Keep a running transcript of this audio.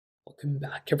Welcome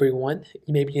back, everyone.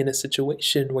 You may be in a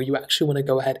situation where you actually want to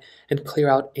go ahead and clear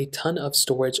out a ton of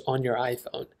storage on your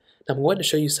iPhone. Now, I'm going to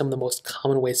show you some of the most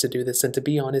common ways to do this, and to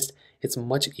be honest, it's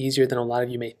much easier than a lot of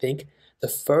you may think. The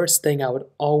first thing I would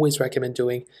always recommend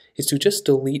doing is to just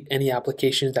delete any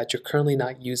applications that you're currently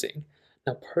not using.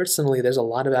 Now, personally, there's a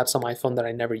lot of apps on my phone that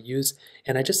I never use,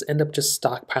 and I just end up just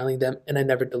stockpiling them and I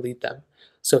never delete them.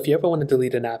 So if you ever want to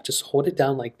delete an app, just hold it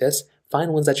down like this,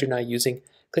 find ones that you're not using,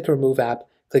 click remove app,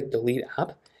 click delete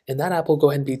app, and that app will go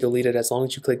ahead and be deleted as long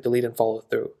as you click delete and follow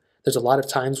through. There's a lot of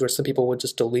times where some people will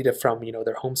just delete it from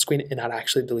their home screen and not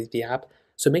actually delete the app.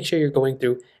 So make sure you're going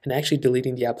through and actually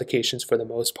deleting the applications for the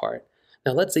most part.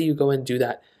 Now let's say you go and do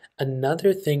that.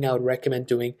 Another thing I would recommend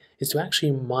doing is to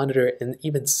actually monitor and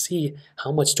even see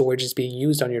how much storage is being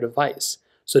used on your device.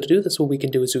 So to do this, what we can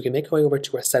do is we can make our way over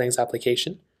to our settings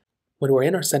application. When we're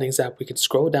in our settings app, we can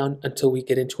scroll down until we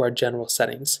get into our general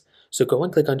settings. So go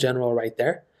and click on general right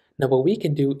there. Now what we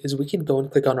can do is we can go and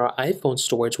click on our iPhone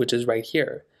storage, which is right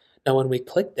here. Now when we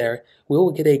click there, we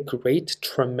will get a great,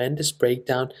 tremendous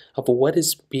breakdown of what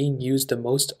is being used the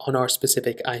most on our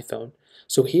specific iPhone.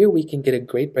 So here we can get a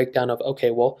great breakdown of, okay,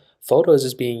 well, photos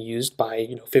is being used by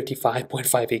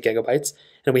 55.58 gigabytes,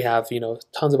 and we have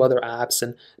tons of other apps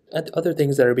and other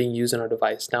things that are being used on our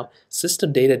device. Now,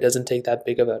 system data doesn't take that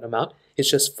big of an amount,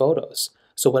 it's just photos.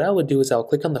 So what I would do is I'll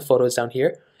click on the photos down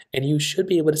here, and you should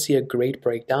be able to see a great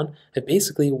breakdown of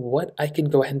basically what I can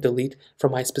go ahead and delete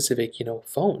from my specific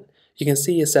phone. You can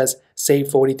see it says save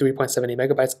 43.70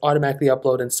 megabytes, automatically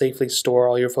upload and safely store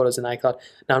all your photos in iCloud.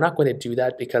 Now I'm not going to do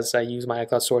that because I use my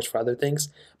iCloud storage for other things,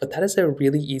 but that is a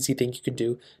really easy thing you can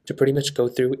do to pretty much go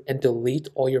through and delete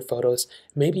all your photos,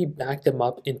 maybe back them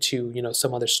up into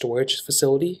some other storage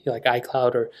facility like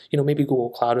iCloud or maybe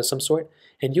Google Cloud of some sort,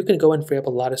 and you can go and free up a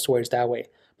lot of storage that way.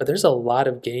 But there's a lot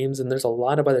of games and there's a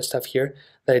lot of other stuff here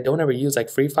that I don't ever use, like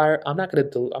Free Fire. I'm not gonna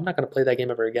play that game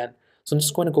ever again. So I'm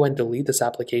just going to go and delete this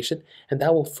application, and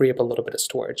that will free up a little bit of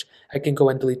storage. I can go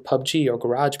and delete PUBG or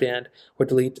GarageBand or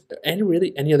delete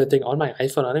any other thing on my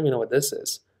iPhone. I don't even know what this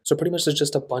is. So pretty much there's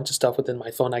just a bunch of stuff within my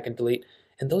phone I can delete,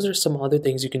 and those are some other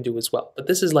things you can do as well. But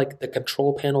this is like the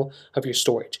control panel of your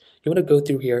storage. You want to go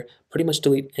through here, pretty much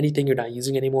delete anything you're not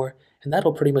using anymore, and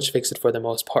that'll pretty much fix it for the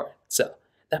most part. So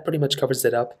that pretty much covers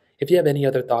it up. If you have any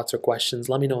other thoughts or questions,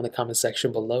 let me know in the comment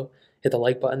section below. Hit the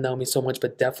like button, that would mean so much,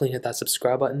 but definitely hit that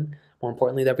subscribe button. More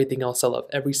importantly than everything else, I love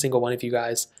every single one of you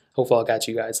guys. Hopefully I'll catch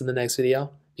you guys in the next video.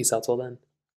 Peace out till then.